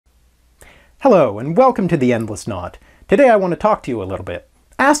Hello, and welcome to The Endless Knot. Today I want to talk to you a little bit,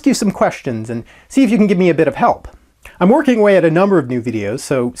 ask you some questions, and see if you can give me a bit of help. I'm working away at a number of new videos,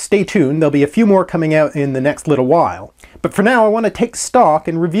 so stay tuned. There'll be a few more coming out in the next little while. But for now, I want to take stock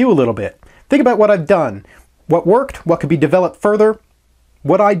and review a little bit. Think about what I've done, what worked, what could be developed further,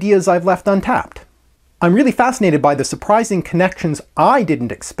 what ideas I've left untapped. I'm really fascinated by the surprising connections I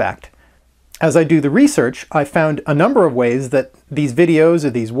didn't expect. As I do the research, I found a number of ways that these videos or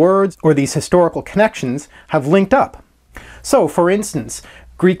these words or these historical connections have linked up. So, for instance,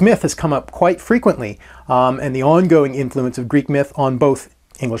 Greek myth has come up quite frequently, and the ongoing influence of Greek myth on both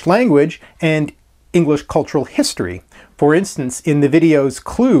English language and English cultural history. For instance, in the videos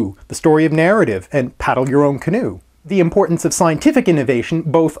Clue, The Story of Narrative, and Paddle Your Own Canoe. The importance of scientific innovation,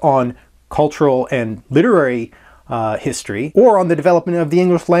 both on cultural and literary history, or on the development of the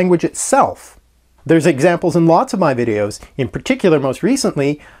English language itself. There's examples in lots of my videos, in particular most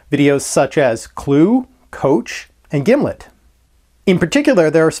recently, videos such as Clue, Coach, and Gimlet. In particular,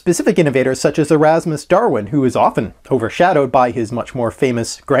 there are specific innovators such as Erasmus Darwin, who is often overshadowed by his much more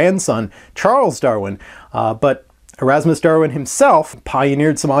famous grandson, Charles Darwin, but Erasmus Darwin himself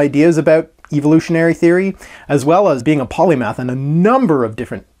pioneered some ideas about evolutionary theory, as well as being a polymath in a number of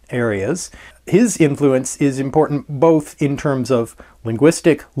different areas. His influence is important both in terms of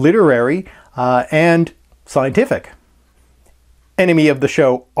linguistic, literary, and scientific. Enemy of the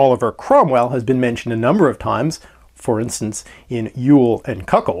show Oliver Cromwell has been mentioned a number of times, for instance in Yule and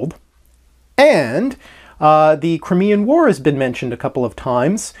Cuckold. And the Crimean War has been mentioned a couple of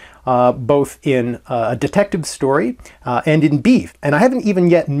times, both in a detective story and in Beef. And I haven't even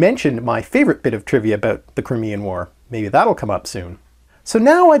yet mentioned my favorite bit of trivia about the Crimean War. Maybe that'll come up soon. So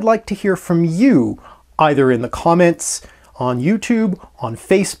now I'd like to hear from you, either in the comments, on YouTube, on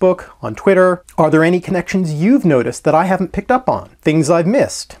Facebook, on Twitter. Are there any connections you've noticed that I haven't picked up on? Things I've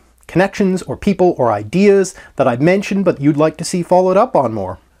missed? Connections or people or ideas that I've mentioned but you'd like to see followed up on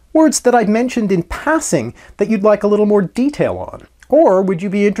more? Words that I've mentioned in passing that you'd like a little more detail on? Or would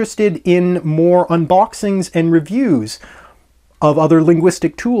you be interested in more unboxings and reviews of other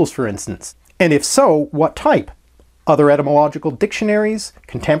linguistic tools, for instance? And if so, what type? Other etymological dictionaries,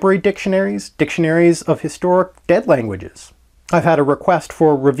 contemporary dictionaries, dictionaries of historic dead languages. I've had a request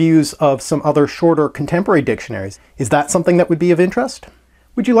for reviews of some other shorter contemporary dictionaries. Is that something that would be of interest?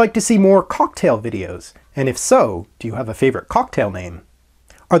 Would you like to see more cocktail videos? And if so, do you have a favorite cocktail name?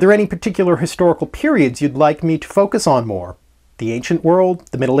 Are there any particular historical periods you'd like me to focus on more? The ancient world,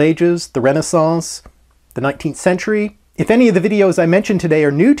 the Middle Ages, the Renaissance, the 19th century? If any of the videos I mentioned today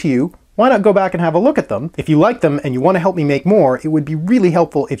are new to you, why not go back and have a look at them? If you like them and you want to help me make more, it would be really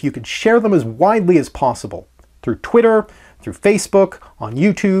helpful if you could share them as widely as possible. Through Twitter, through Facebook, on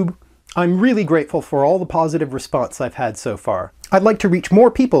YouTube. I'm really grateful for all the positive response I've had so far. I'd like to reach more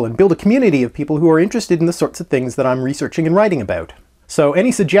people and build a community of people who are interested in the sorts of things that I'm researching and writing about. So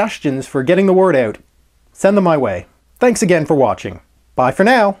any suggestions for getting the word out, send them my way. Thanks again for watching. Bye for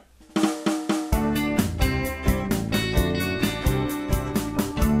now!